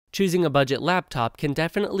Choosing a budget laptop can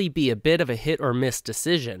definitely be a bit of a hit or miss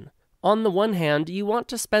decision. On the one hand, you want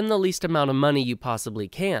to spend the least amount of money you possibly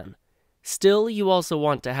can. Still, you also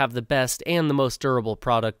want to have the best and the most durable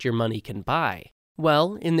product your money can buy.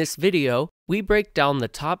 Well, in this video, we break down the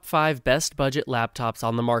top 5 best budget laptops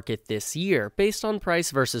on the market this year based on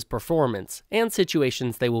price versus performance and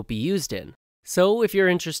situations they will be used in. So if you're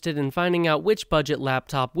interested in finding out which budget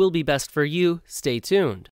laptop will be best for you, stay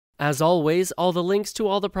tuned. As always, all the links to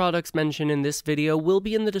all the products mentioned in this video will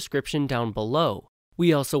be in the description down below.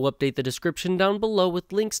 We also update the description down below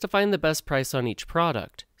with links to find the best price on each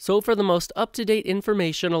product. So for the most up-to-date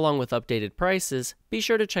information along with updated prices, be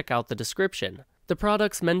sure to check out the description. The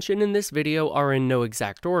products mentioned in this video are in no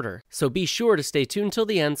exact order, so be sure to stay tuned till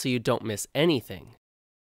the end so you don't miss anything.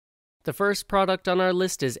 The first product on our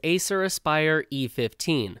list is Acer Aspire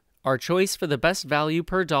E15, our choice for the best value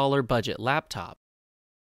per dollar budget laptop.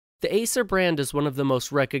 The Acer brand is one of the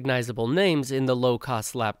most recognizable names in the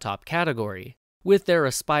low-cost laptop category. With their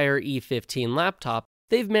Aspire E15 laptop,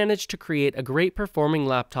 they've managed to create a great performing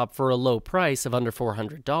laptop for a low price of under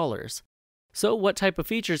 $400. So what type of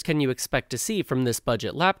features can you expect to see from this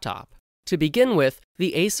budget laptop? To begin with,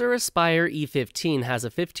 the Acer Aspire E15 has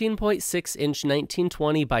a 15.6-inch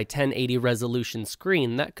 1920 by 1080 resolution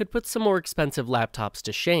screen that could put some more expensive laptops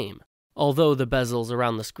to shame. Although the bezels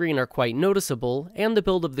around the screen are quite noticeable and the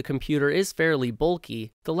build of the computer is fairly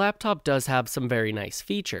bulky, the laptop does have some very nice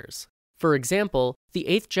features. For example, the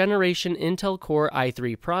 8th generation Intel Core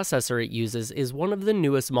i3 processor it uses is one of the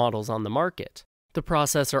newest models on the market. The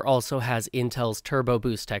processor also has Intel's Turbo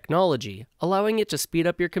Boost technology, allowing it to speed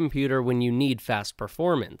up your computer when you need fast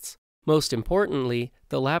performance. Most importantly,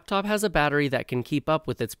 the laptop has a battery that can keep up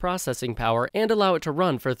with its processing power and allow it to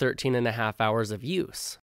run for 13.5 hours of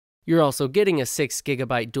use. You're also getting a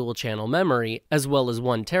 6GB dual-channel memory, as well as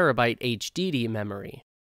 1TB HDD memory.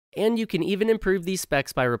 And you can even improve these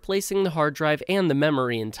specs by replacing the hard drive and the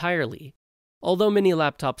memory entirely. Although many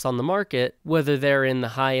laptops on the market, whether they're in the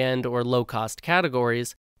high-end or low-cost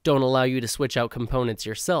categories, don't allow you to switch out components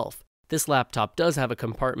yourself, this laptop does have a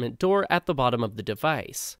compartment door at the bottom of the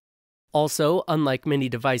device. Also, unlike many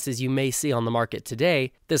devices you may see on the market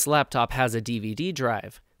today, this laptop has a DVD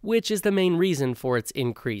drive, which is the main reason for its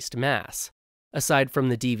increased mass. Aside from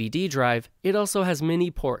the DVD drive, it also has many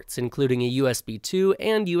ports, including a USB 2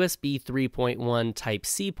 and USB 3.1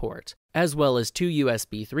 Type-C port, as well as 2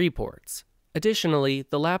 USB 3 ports. Additionally,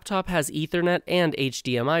 the laptop has Ethernet and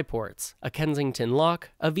HDMI ports, a Kensington lock,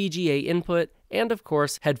 a VGA input, and of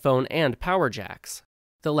course, headphone and power jacks.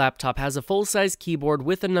 The laptop has a full-size keyboard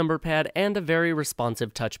with a number pad and a very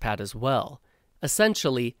responsive touchpad as well.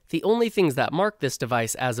 Essentially, the only things that mark this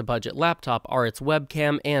device as a budget laptop are its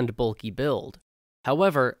webcam and bulky build.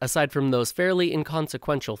 However, aside from those fairly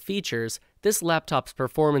inconsequential features, this laptop's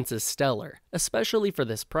performance is stellar, especially for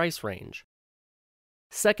this price range.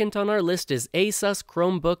 Second on our list is Asus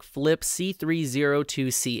Chromebook Flip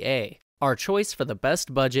C302CA, our choice for the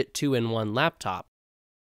best budget 2-in-1 laptop.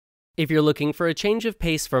 If you're looking for a change of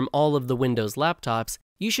pace from all of the Windows laptops,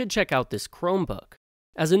 you should check out this Chromebook.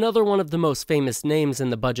 As another one of the most famous names in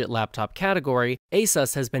the budget laptop category,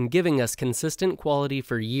 Asus has been giving us consistent quality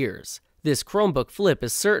for years. This Chromebook Flip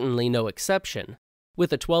is certainly no exception.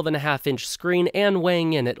 With a 12.5-inch screen and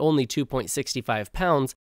weighing in at only 2.65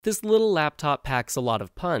 pounds, this little laptop packs a lot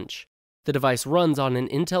of punch. The device runs on an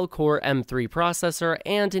Intel Core M3 processor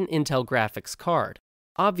and an Intel graphics card.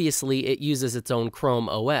 Obviously, it uses its own Chrome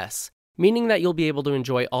OS, meaning that you'll be able to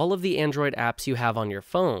enjoy all of the Android apps you have on your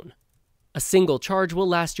phone. A single charge will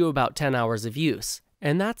last you about 10 hours of use,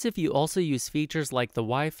 and that's if you also use features like the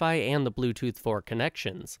Wi-Fi and the Bluetooth 4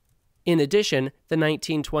 connections. In addition, the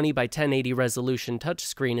 1920 by 1080 resolution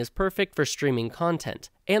touchscreen is perfect for streaming content,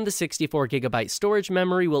 and the 64GB storage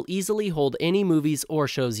memory will easily hold any movies or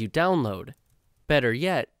shows you download. Better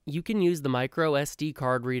yet, you can use the micro SD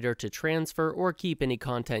card reader to transfer or keep any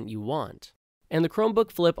content you want. And the Chromebook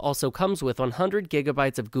Flip also comes with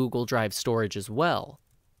 100GB of Google Drive storage as well.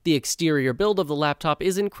 The exterior build of the laptop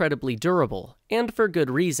is incredibly durable, and for good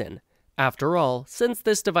reason. After all, since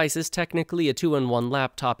this device is technically a 2-in-1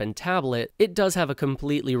 laptop and tablet, it does have a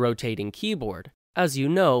completely rotating keyboard. As you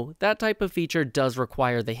know, that type of feature does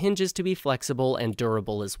require the hinges to be flexible and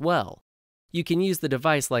durable as well. You can use the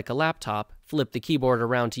device like a laptop, flip the keyboard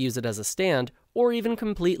around to use it as a stand, or even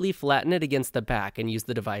completely flatten it against the back and use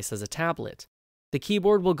the device as a tablet. The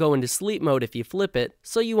keyboard will go into sleep mode if you flip it,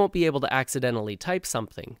 so you won't be able to accidentally type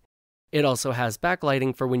something. It also has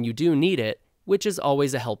backlighting for when you do need it, which is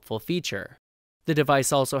always a helpful feature. The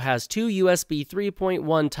device also has 2 USB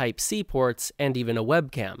 3.1 Type-C ports and even a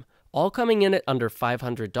webcam, all coming in at under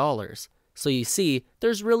 $500. So you see,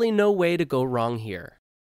 there's really no way to go wrong here.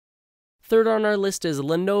 Third on our list is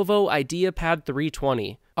Lenovo IdeaPad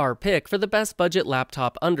 320, our pick for the best budget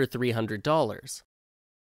laptop under $300.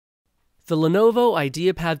 The Lenovo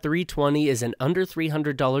IdeaPad 320 is an under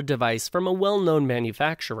 $300 device from a well-known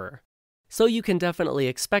manufacturer. So you can definitely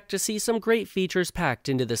expect to see some great features packed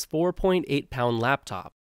into this 4.8-pound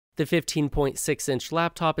laptop. The 15.6-inch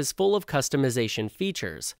laptop is full of customization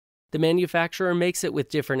features. The manufacturer makes it with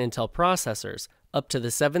different Intel processors, up to the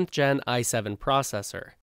 7th Gen i7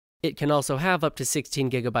 processor. It can also have up to 16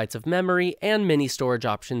 GB of memory and mini storage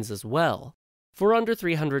options as well. For under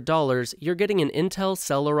 $300, you're getting an Intel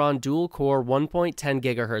Celeron dual-core 1.10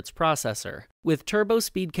 GHz processor, with turbo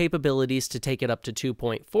speed capabilities to take it up to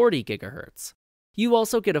 2.40 GHz. You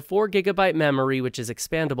also get a 4 GB memory which is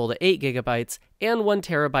expandable to 8 GB and 1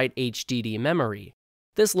 TB HDD memory.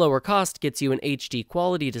 This lower cost gets you an HD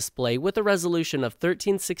quality display with a resolution of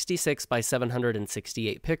 1366 by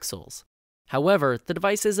 768 pixels. However, the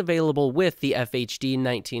device is available with the FHD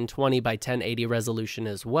 1920 by 1080 resolution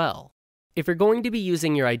as well. If you're going to be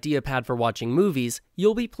using your IdeaPad for watching movies,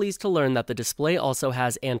 you'll be pleased to learn that the display also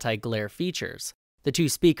has anti-glare features. The two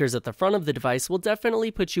speakers at the front of the device will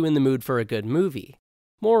definitely put you in the mood for a good movie.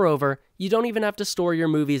 Moreover, you don't even have to store your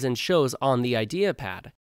movies and shows on the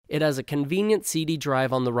IdeaPad. It has a convenient CD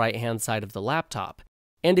drive on the right-hand side of the laptop.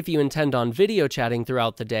 And if you intend on video chatting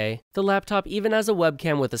throughout the day, the laptop even has a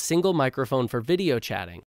webcam with a single microphone for video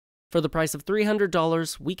chatting. For the price of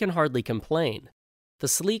 $300, we can hardly complain. The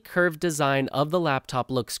sleek curved design of the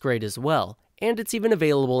laptop looks great as well, and it's even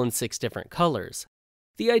available in 6 different colors.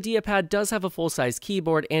 The IdeaPad does have a full-size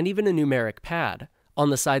keyboard and even a numeric pad. On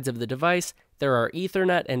the sides of the device, there are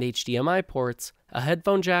Ethernet and HDMI ports, a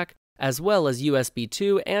headphone jack, as well as USB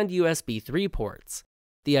 2 and USB 3 ports.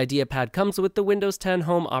 The IdeaPad comes with the Windows 10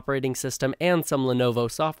 Home operating system and some Lenovo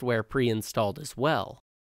software pre-installed as well.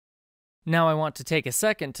 Now I want to take a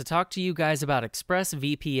second to talk to you guys about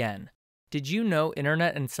ExpressVPN. Did you know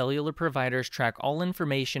internet and cellular providers track all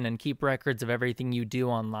information and keep records of everything you do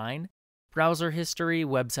online? Browser history,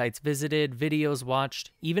 websites visited, videos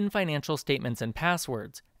watched, even financial statements and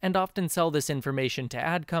passwords, and often sell this information to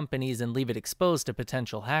ad companies and leave it exposed to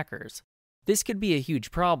potential hackers. This could be a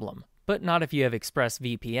huge problem, but not if you have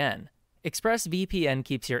ExpressVPN. ExpressVPN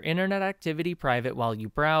keeps your internet activity private while you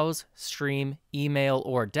browse, stream, email,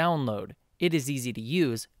 or download. It is easy to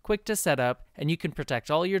use, quick to set up, and you can protect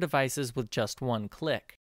all your devices with just one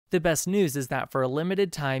click. The best news is that for a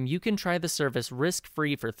limited time, you can try the service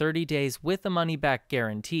risk-free for 30 days with a money-back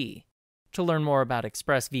guarantee. To learn more about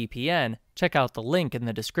ExpressVPN, check out the link in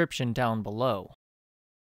the description down below.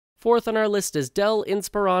 Fourth on our list is Dell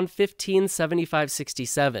Inspiron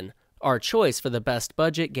 157567, our choice for the best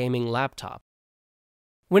budget gaming laptop.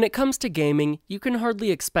 When it comes to gaming, you can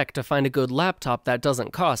hardly expect to find a good laptop that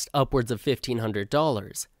doesn't cost upwards of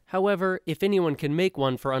 $1,500. However, if anyone can make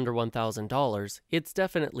one for under $1,000, it's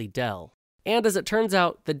definitely Dell. And as it turns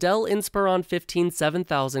out, the Dell Inspiron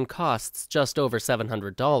 157,000 costs just over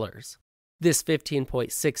 $700. This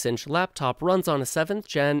 15.6-inch laptop runs on a 7th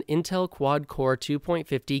Gen Intel quad-core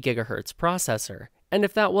 2.50 GHz processor. And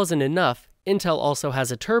if that wasn't enough, Intel also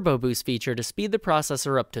has a turbo boost feature to speed the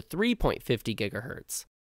processor up to 3.50 GHz.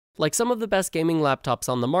 Like some of the best gaming laptops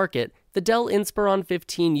on the market, the Dell Inspiron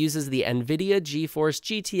 15 uses the NVIDIA GeForce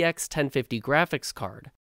GTX 1050 graphics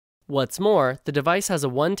card. What's more, the device has a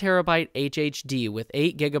 1TB HDD with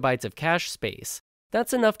 8GB of cache space.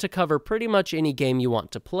 That's enough to cover pretty much any game you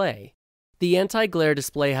want to play. The anti-glare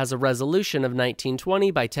display has a resolution of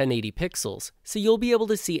 1920 by 1080 pixels, so you'll be able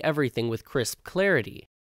to see everything with crisp clarity.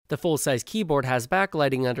 The full-size keyboard has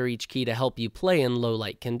backlighting under each key to help you play in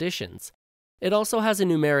low-light conditions. It also has a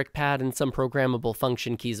numeric pad and some programmable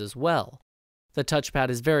function keys as well. The touchpad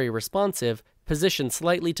is very responsive, positioned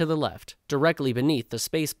slightly to the left, directly beneath the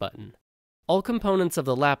space button. All components of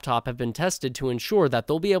the laptop have been tested to ensure that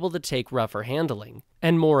they'll be able to take rougher handling.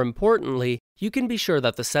 And more importantly, you can be sure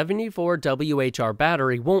that the 74 WHR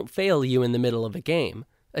battery won't fail you in the middle of a game.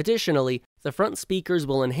 Additionally, the front speakers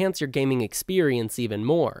will enhance your gaming experience even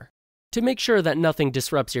more. To make sure that nothing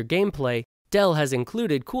disrupts your gameplay, Dell has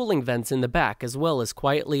included cooling vents in the back as well as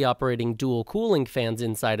quietly operating dual cooling fans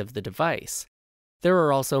inside of the device. There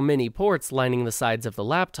are also many ports lining the sides of the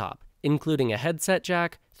laptop, including a headset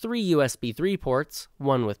jack, 3 USB 3 ports,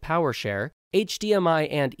 one with PowerShare, HDMI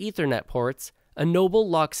and Ethernet ports, a Noble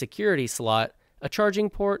lock security slot, a charging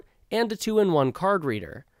port, and a 2-in-1 card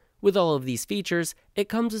reader. With all of these features, it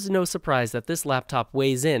comes as no surprise that this laptop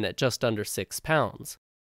weighs in at just under 6 pounds.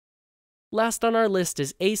 Last on our list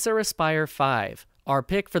is Acer Aspire E, our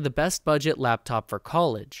pick for the best budget laptop for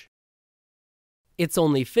college. It's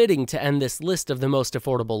only fitting to end this list of the most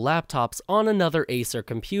affordable laptops on another Acer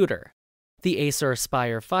computer. The Acer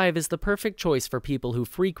Aspire E is the perfect choice for people who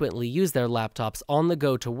frequently use their laptops on the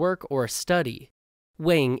go to work or study.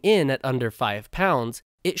 Weighing in at under 5 pounds,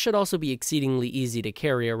 it should also be exceedingly easy to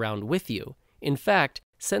carry around with you. In fact,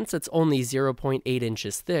 since it's only 0.8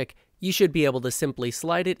 inches thick, you should be able to simply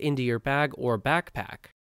slide it into your bag or backpack.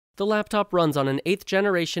 The laptop runs on an 8th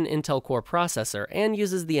generation Intel Core processor and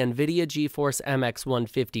uses the NVIDIA GeForce MX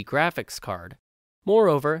 150 graphics card.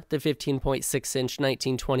 Moreover, the 15.6-inch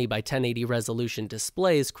 1920 by 1080 resolution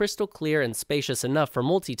display is crystal clear and spacious enough for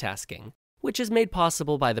multitasking, which is made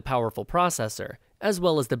possible by the powerful processor, as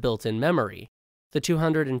well as the built-in memory. The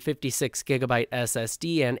 256GB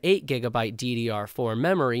SSD and 8GB DDR4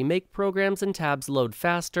 memory make programs and tabs load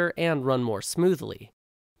faster and run more smoothly.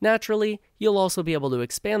 Naturally, you'll also be able to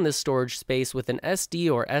expand this storage space with an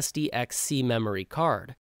SD or SDXC memory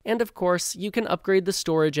card. And of course, you can upgrade the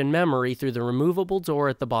storage and memory through the removable door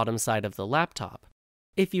at the bottom side of the laptop.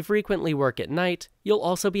 If you frequently work at night, you'll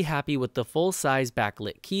also be happy with the full-size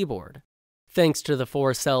backlit keyboard. Thanks to the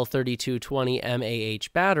 4-cell 3220 mAh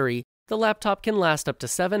battery, the laptop can last up to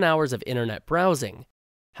 7 hours of internet browsing.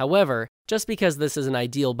 However, just because this is an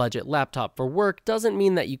ideal budget laptop for work doesn't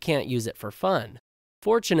mean that you can't use it for fun.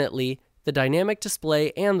 Fortunately, the dynamic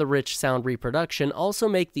display and the rich sound reproduction also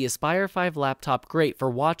make the Aspire E laptop great for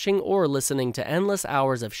watching or listening to endless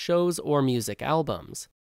hours of shows or music albums.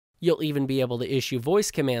 You'll even be able to issue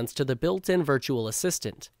voice commands to the built-in virtual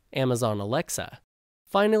assistant, Amazon Alexa.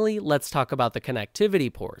 Finally, let's talk about the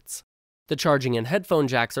connectivity ports. The charging and headphone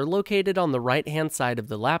jacks are located on the right-hand side of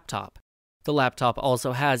the laptop. The laptop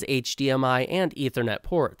also has HDMI and Ethernet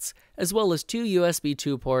ports, as well as 2 USB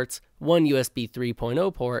 2 ports, 1 USB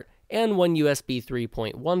 3.0 port, and 1 USB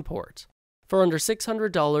 3.1 port. For under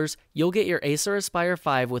 $600, you'll get your Acer Aspire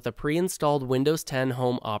E with a pre-installed Windows 10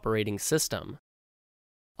 home operating system.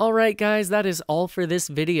 Alright guys, that is all for this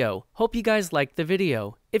video. Hope you guys liked the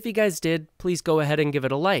video. If you guys did, please go ahead and give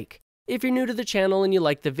it a like. If you're new to the channel and you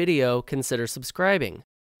like the video, consider subscribing.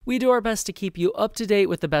 We do our best to keep you up to date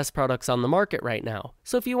with the best products on the market right now,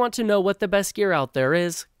 so if you want to know what the best gear out there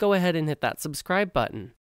is, go ahead and hit that subscribe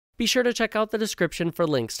button. Be sure to check out the description for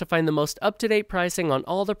links to find the most up-to-date pricing on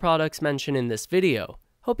all the products mentioned in this video.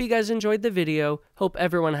 Hope you guys enjoyed the video, hope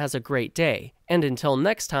everyone has a great day, and until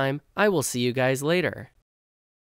next time, I will see you guys later.